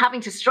 We're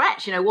having to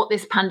stretch. What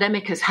this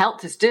pandemic has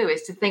helped us do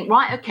is to think,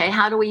 right, okay,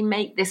 how do we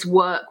make this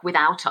work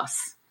without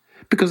us?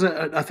 Because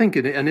I think,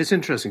 and it's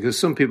interesting, because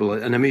some people,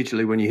 and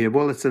immediately when you hear,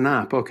 well, it's an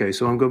app, okay,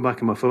 so I'm going back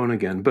on my phone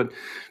again. But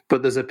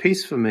there's a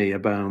piece for me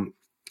about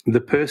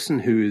the person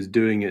who is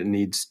doing it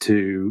needs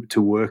to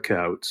work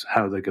out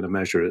how they're going to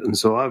measure it. And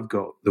so I've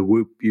got the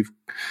Whoop, you've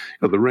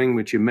got the Ring,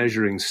 which you're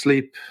measuring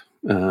sleep,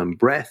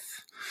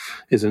 breath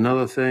is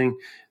another thing.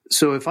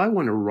 So if I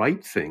want to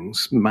write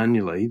things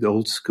manually, the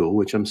old school,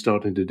 which I'm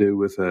starting to do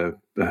with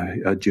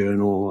a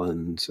journal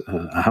and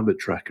a habit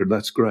tracker,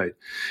 that's great.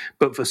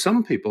 But for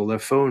some people, their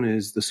phone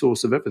is the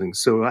source of everything.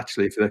 So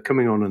actually, if they're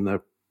coming on and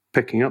they're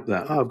picking up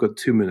that, I've got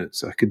 2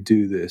 minutes, I could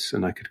do this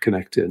and I could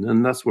connect in.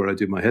 And that's where I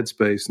do my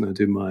headspace and I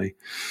do my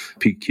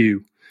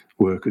PQ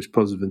work, which is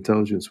positive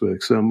intelligence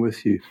work. So I'm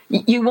with you.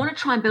 You want to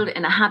try and build it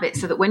in a habit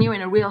so that when you're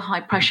in a real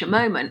high pressure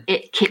moment,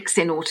 it kicks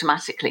in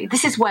automatically.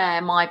 This is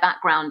where my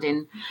background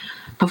in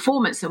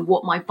performance and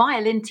what my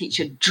violin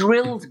teacher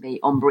drilled me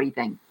on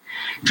breathing.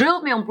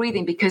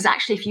 Because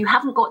actually, if you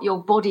haven't got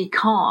your body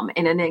calm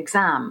in an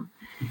exam,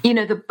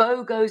 the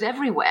bow goes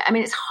everywhere. I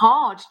mean, it's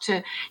hard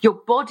your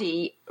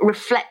body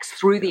reflects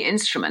through the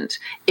instrument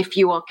if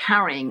you are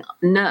carrying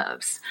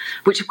nerves,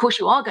 which of course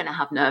you are going to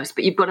have nerves,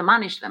 but you've got to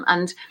manage them.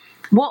 And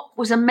what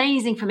was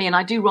amazing for me, and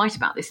I do write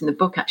about this in the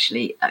book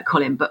actually,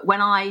 Colin, but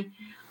when I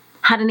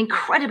had an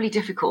incredibly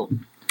difficult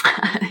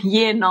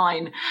year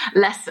 9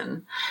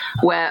 lesson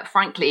where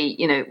frankly,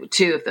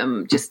 2 of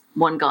them, just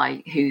one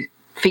guy who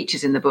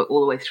features in the book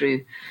all the way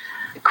through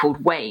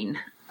called Wayne,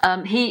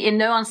 he in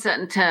no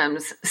uncertain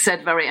terms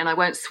said and I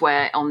won't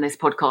swear on this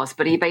podcast,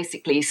 but he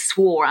basically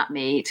swore at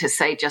me to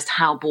say just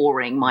how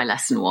boring my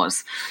lesson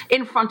was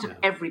in front of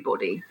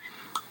everybody.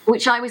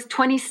 Which I was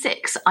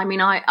 26. I mean,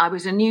 I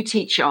was a new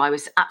teacher. I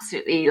was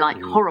absolutely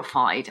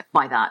horrified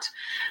by that.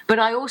 But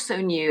I also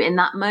knew in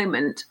that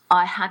moment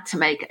I had to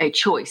make a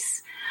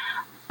choice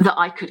that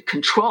I could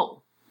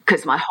control.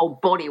 because my whole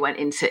body went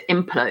into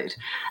implode.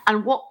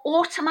 And what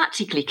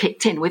automatically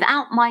kicked in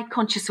without my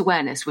conscious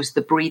awareness was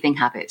the breathing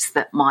habits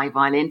that my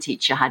violin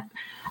teacher had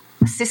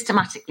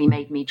systematically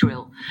made me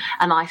drill.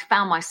 And I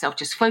found myself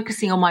just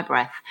focusing on my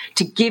breath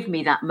to give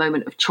me that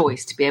moment of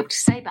choice to be able to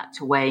say back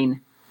to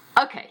Wayne,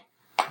 okay,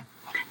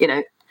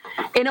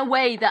 in a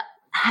way that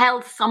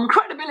held some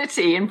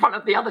credibility in front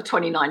of the other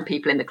 29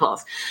 people in the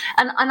class.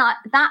 And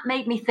that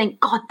made me think,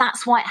 God,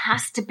 that's why it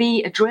has to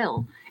be a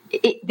drill.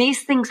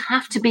 These things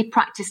have to be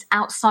practiced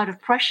outside of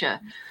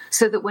pressure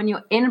so that when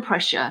you're in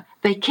pressure,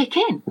 they kick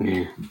in.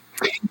 Mm.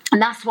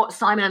 And that's what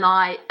Simon and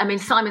I mean,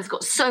 Simon's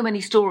got so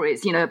many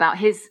stories, about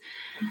his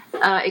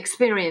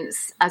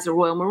experience as a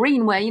Royal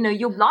Marine where,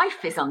 your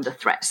life is under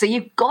threat. So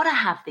you've got to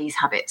have these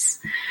habits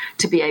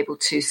to be able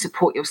to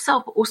support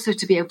yourself, but also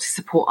to be able to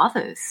support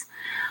others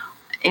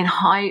in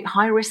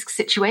high risk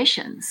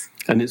situations.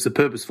 And it's the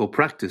purposeful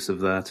practice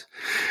of that.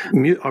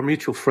 Our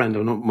mutual friend,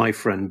 or not my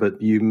friend,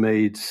 but you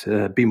made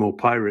Be More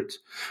Pirate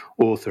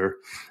author.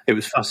 It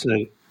was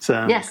fascinating.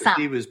 Sam. Yes, Sam.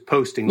 He was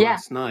posting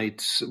last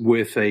night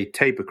with a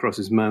tape across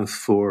his mouth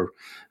for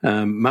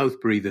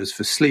mouth breathers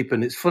for sleep.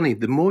 And it's funny,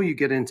 the more you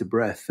get into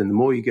breath and the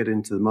more you get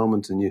into the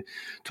moment, and you're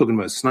talking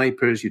about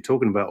snipers, you're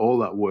talking about all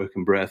that work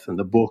and breath and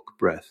the book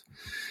breath,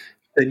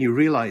 then you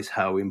realize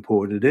how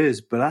important it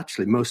is. But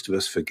actually, most of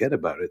us forget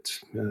about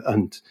it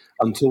and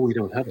until we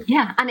don't have it.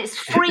 Yeah, and it's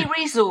free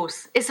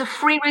resource. It's a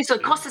free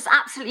resource. It costs us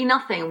absolutely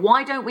nothing.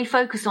 Why don't we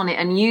focus on it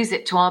and use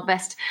it to our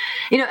best?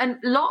 And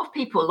a lot of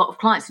people, a lot of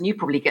clients, and you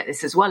probably get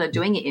this as well, are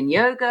doing it in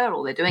yoga,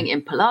 or they're doing it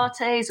in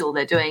Pilates, or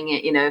they're doing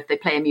it, if they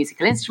play a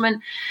musical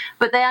instrument,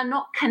 but they are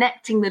not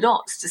connecting the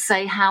dots to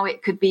say how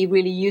it could be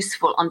really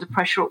useful under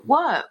pressure at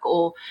work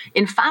or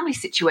in family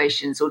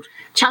situations or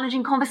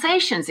challenging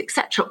conversations,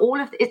 etc. All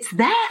of it's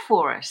there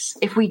for us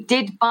if we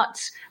did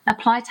but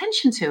apply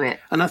attention to it.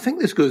 And I think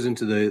this goes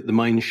into the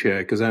mind share,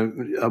 because I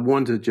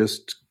want to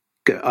just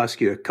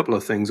ask you a couple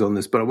of things on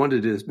this, but I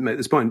wanted to make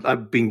this point.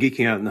 I've been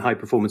geeking out in the High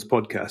Performance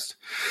podcast.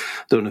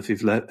 Don't know if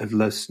you've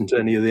listened to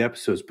any of the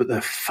episodes, but they're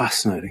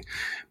fascinating.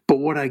 But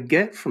what I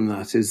get from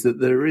that is that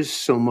there is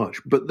so much,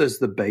 but there's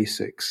the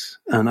basics.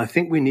 And I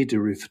think we need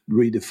to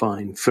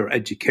redefine for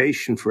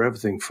education, for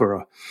everything,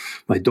 for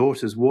my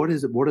daughters, what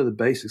are the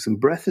basics? And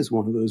breath is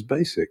one of those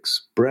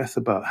basics. Breath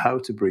about how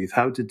to breathe,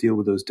 how to deal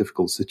with those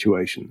difficult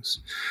situations.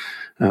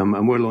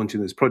 And we're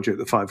launching this project,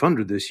 the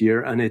 500 this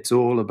year, and it's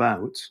all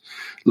about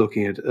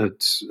looking at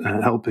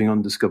helping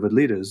undiscovered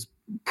leaders,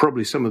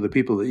 probably some of the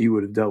people that you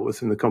would have dealt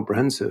with in the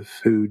comprehensive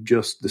who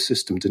just the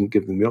system didn't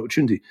give them the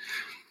opportunity.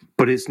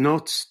 But it's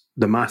not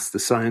the maths, the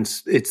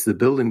science, it's the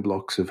building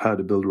blocks of how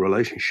to build a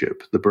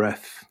relationship, the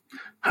breath,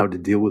 how to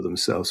deal with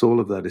themselves. All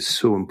of that is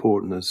so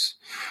important as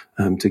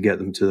to get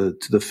them to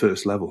the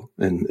first level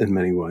in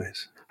many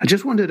ways. I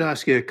just wanted to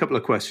ask you a couple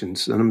of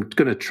questions, and I'm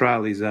going to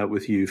trial these out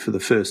with you for the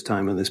first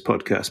time on this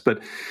podcast.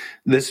 But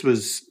this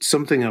was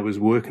something I was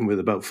working with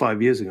about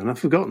 5 years ago, and I've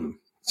forgotten them.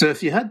 So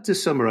if you had to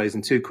summarize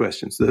in 2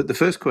 questions, the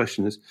first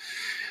question is,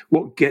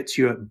 what gets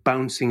you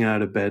bouncing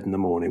out of bed in the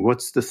morning?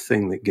 What's the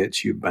thing that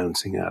gets you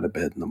bouncing out of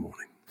bed in the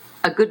morning?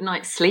 A good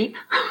night's sleep,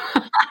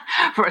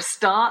 for a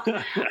start.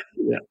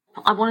 Yeah.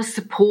 I want to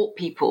support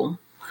people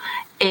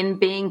in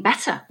being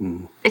better.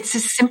 It's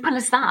as simple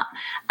as that.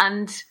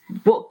 And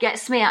what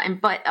gets me out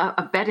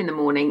of bed in the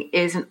morning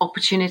is an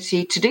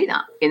opportunity to do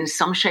that in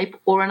some shape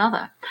or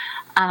another.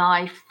 And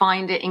I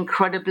find it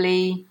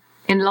incredibly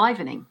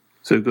enlivening.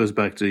 So it goes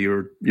back to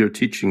your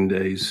teaching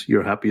days.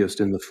 You're happiest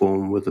in the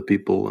phone with the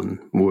people and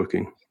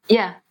working.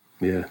 Yeah.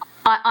 Yeah.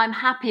 I'm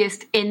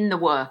happiest in the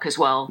work as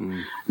well,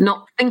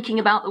 not thinking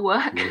about the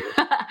work.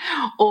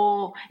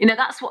 Or,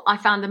 that's what I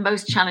found the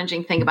most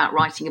challenging thing about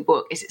writing a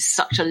book is it's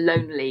such a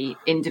lonely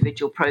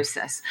individual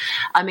process.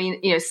 I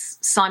mean,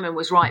 Simon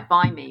was right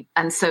by me,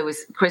 and so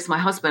was Chris, my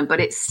husband,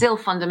 but it's still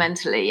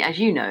fundamentally, as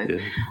you know,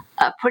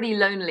 a pretty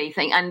lonely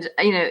thing. And,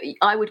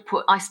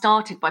 I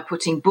started by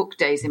putting book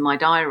days in my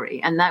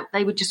diary, and that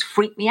they would just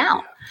freak me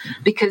out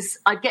because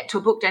I'd get to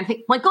a book day and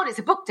think, my God, it's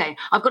a book day.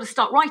 I've got to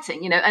start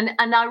writing,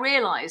 and I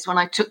realized when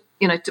I took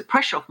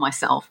pressure off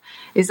myself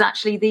is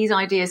actually these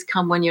ideas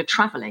come when you're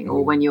traveling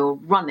or when you're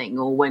running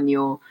or when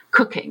you're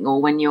cooking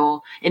or when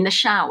you're in the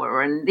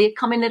shower, and they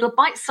come in little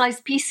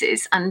bite-sized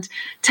pieces and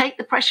take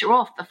the pressure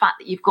off the fact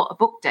that you've got a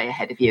book day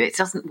ahead of you. It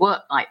doesn't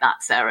work like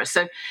that, Sarah.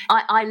 So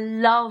I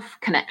love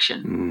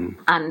connection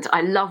and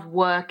I love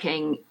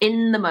working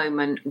in the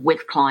moment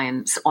with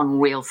clients on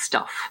real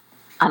stuff.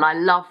 And I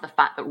love the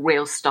fact that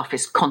real stuff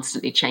is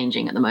constantly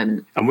changing at the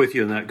moment. I'm with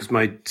you on that because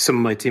some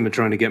of my team are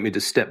trying to get me to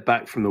step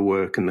back from the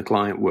work and the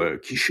client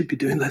work. You should be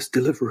doing less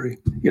delivery,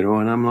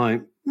 and I'm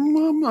like,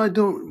 I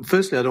don't.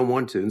 Firstly, I don't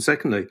want to. And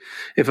secondly,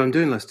 if I'm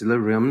doing less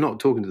delivery, I'm not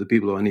talking to the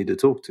people who I need to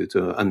talk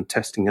to and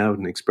testing out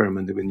and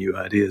experimenting with new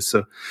ideas.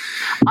 So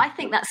I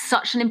think that's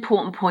such an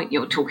important point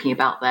you're talking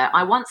about there.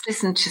 I once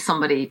listened to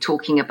somebody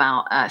talking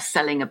about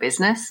selling a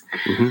business.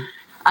 Mm-hmm.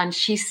 And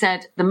she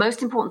said, the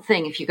most important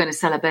thing if you're going to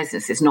sell a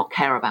business is not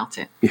care about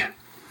it. Yeah.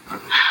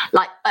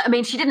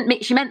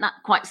 She meant that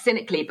quite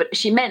cynically, but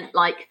she meant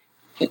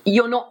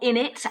you're not in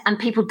it and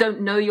people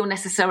don't know you're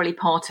necessarily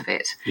part of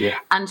it. Yeah.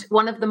 And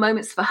one of the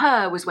moments for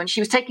her was when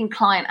she was taking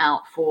client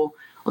out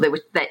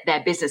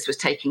their business was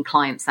taking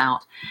clients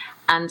out,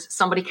 and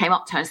somebody came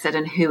up to her and said,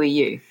 "And who are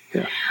you?"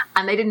 Yeah.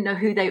 And they didn't know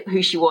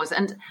who she was.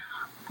 And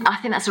I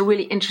think that's a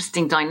really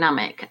interesting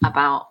dynamic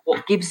about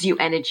what gives you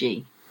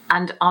energy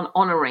and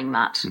honouring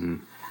that. Mm-hmm.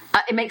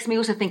 It makes me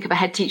also think of a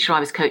head teacher I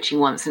was coaching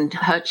once, and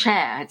her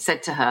chair had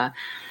said to her,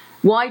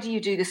 "Why do you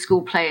do the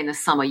school play in the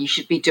summer? You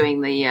should be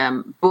doing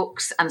the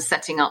books and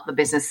setting up the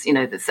business,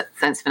 the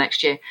sense for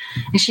next year."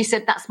 And she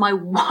said, "That's my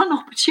one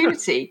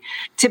opportunity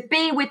to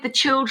be with the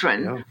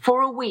children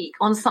for a week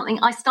on something."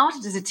 I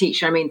started as a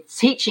teacher. I mean,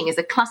 teaching is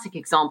a classic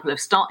example of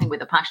starting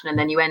with a passion, and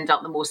then you end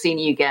up, the more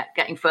senior you get,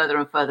 getting further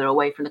and further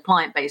away from the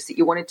client base that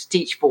you wanted to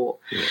teach for.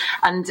 Yeah.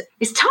 And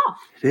it's tough.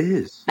 It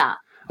is. That.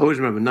 I always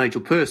remember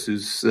Nigel Pearce,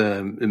 who's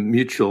a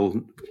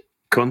mutual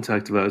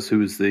contact of ours, who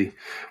was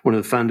one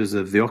of the founders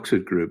of the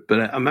Oxford Group.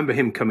 But I remember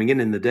him coming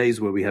in the days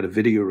where we had a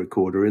video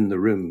recorder in the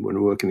room when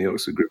we were working in the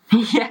Oxford Group.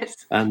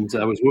 Yes. And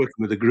I was working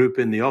with a group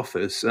in the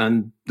office,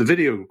 and the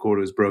video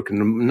recorder was broken.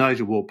 And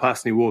Nigel walked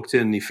past, and he walked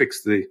in, and he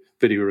fixed the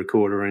video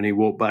recorder, and he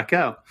walked back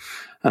out.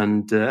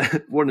 And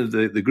one of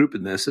the group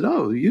in there said,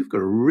 "Oh, you've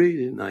got a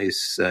really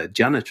nice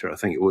janitor," I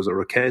think it was, or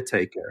a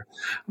caretaker,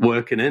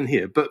 working in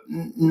here. But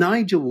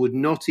Nigel would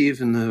not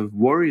even have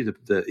worried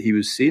that he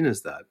was seen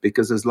as that,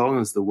 because as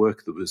long as the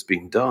work that was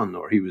being done,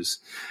 or he was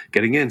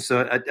getting in.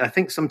 So I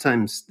think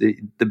sometimes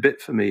the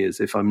bit for me is,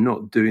 if I'm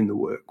not doing the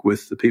work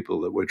with the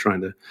people that we're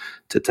trying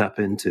to tap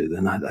into,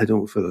 then I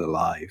don't feel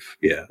alive.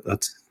 Yeah,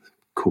 that's a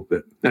cool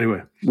bit.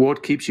 Anyway,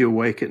 what keeps you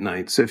awake at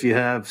night? So if you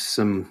have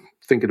some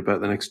thinking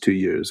about the next 2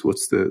 years,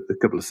 what's the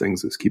couple of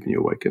things that's keeping you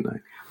awake at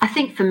night? I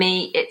think for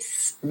me,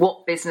 it's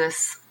what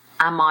business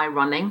am I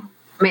running?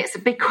 I mean, it's a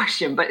big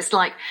question, but it's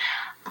like,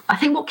 I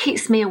think what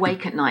keeps me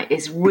awake at night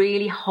is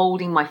really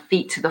holding my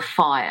feet to the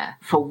fire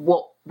for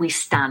what we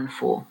stand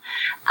for,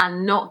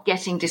 and not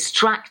getting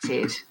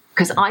distracted,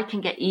 because I can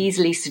get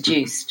easily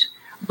seduced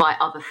by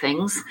other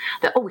things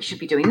that, we should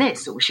be doing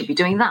this, or we should be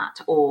doing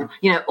that, or,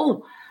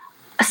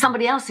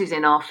 somebody else who's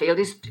in our field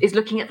is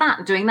looking at that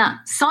and doing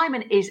that.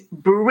 Simon is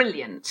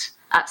brilliant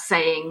at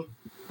saying,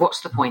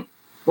 "What's the point?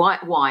 Why?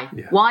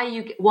 Yeah. Why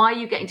are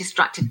you getting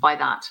distracted by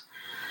that?"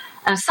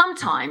 And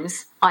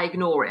sometimes I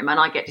ignore him and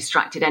I get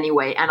distracted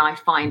anyway, and I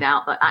find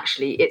out that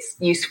actually it's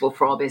useful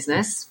for our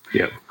business.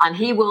 Yep. And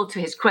he will, to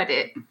his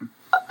credit,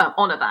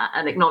 honour that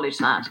and acknowledge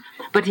that.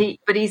 But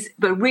he's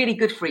really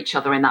good for each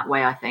other in that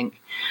way, I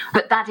think.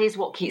 But that is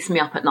what keeps me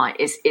up at night,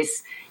 is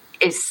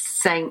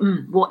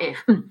saying, what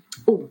if?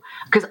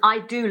 Because I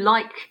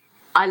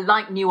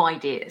like new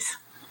ideas.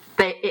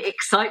 It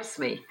excites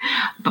me.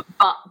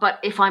 But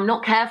if I'm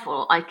not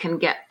careful, I can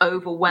get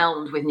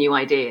overwhelmed with new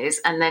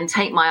ideas and then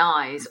take my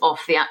eyes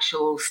off the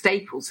actual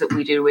staples that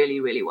we do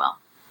really, really well.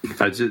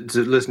 I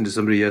listened to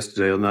somebody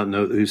yesterday on that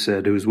note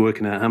who was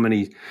working out how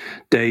many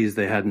days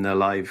they had in their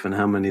life and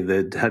how many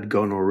they had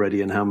gone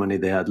already and how many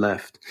they had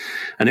left.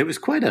 And it was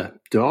quite a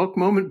dark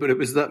moment, but it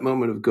was that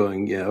moment of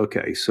going, yeah,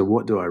 okay, so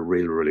what do I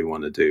really, really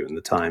want to do in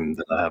the time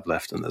that I have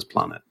left on this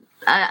planet?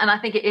 And I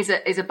think it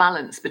is a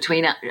balance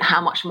between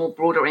how much more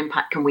broader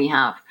impact can we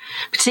have.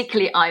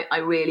 Particularly, I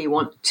really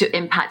want to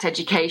impact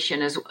education,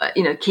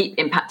 keep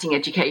impacting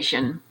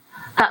education.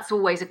 That's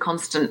always a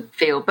constant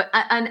feel. But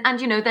and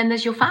then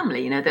there's your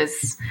family.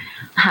 There's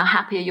how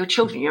happy are your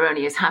children. You're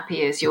only as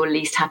happy as your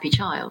least happy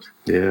child.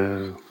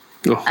 Yeah.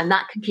 Oh. And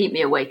that can keep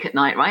me awake at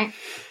night, right?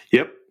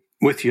 Yep.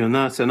 With you on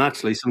that. And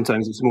actually,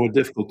 sometimes it's more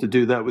difficult to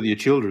do that with your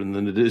children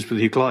than it is with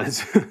your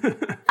clients.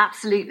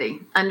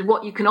 Absolutely. And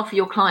what you can offer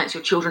your clients,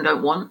 your children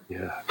don't want.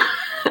 Yeah.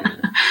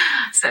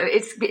 So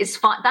it's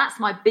fun. That's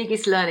my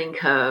biggest learning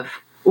curve.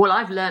 Well,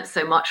 I've learned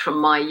so much from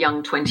my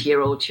young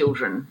 20-year-old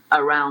children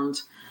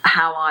around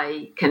how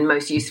I can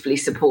most usefully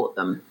support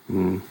them.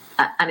 Mm.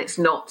 And it's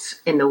not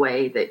in the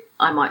way that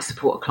I might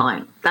support a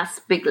client. That's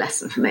a big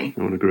lesson for me.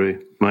 I would agree.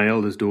 My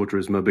eldest daughter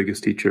is my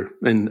biggest teacher,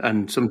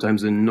 and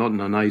sometimes not in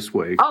a nice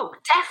way. Oh,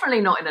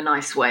 definitely not in a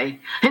nice way.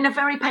 In a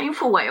very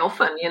painful way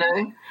often,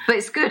 But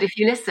it's good. If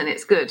you listen,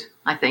 it's good,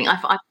 I think.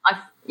 I've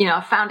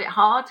found it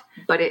hard,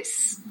 but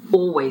it's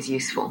always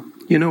useful.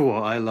 You know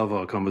what? I love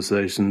our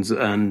conversations,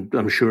 and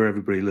I'm sure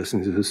everybody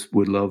listening to this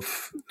would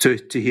love to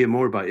hear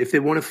more about it. If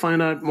they want to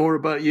find out more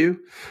about you,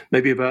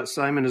 maybe about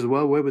Simon as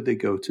well, where would they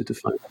go to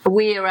find out?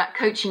 We're at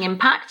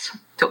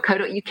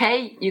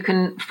coachingimpact.co.uk. You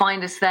can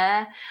find us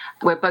there.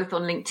 We're both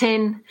on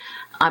LinkedIn.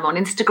 I'm on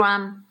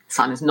Instagram.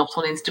 Simon's not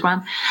on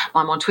Instagram.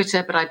 I'm on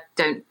Twitter, but I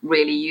don't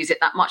really use it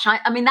that much.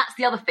 I mean, that's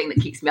the other thing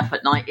that keeps me up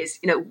at night is,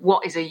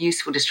 what is a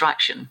useful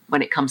distraction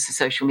when it comes to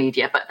social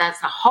media? But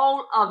that's a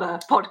whole other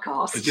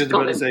podcast. I was just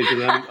about to say to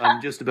them, I'm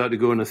just about to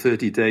go on a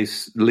 30-day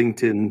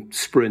LinkedIn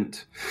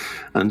sprint.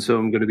 And so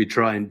I'm going to be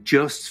trying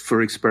just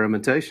for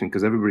experimentation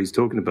because everybody's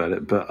talking about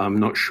it, but I'm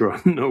not sure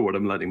I know what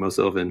I'm letting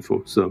myself in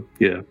for. So,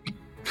 yeah.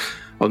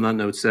 On that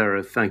note,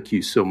 Sarah, thank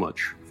you so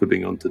much for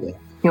being on today.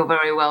 You're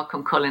very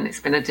welcome, Colin. It's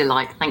been a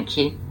delight. Thank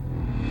you.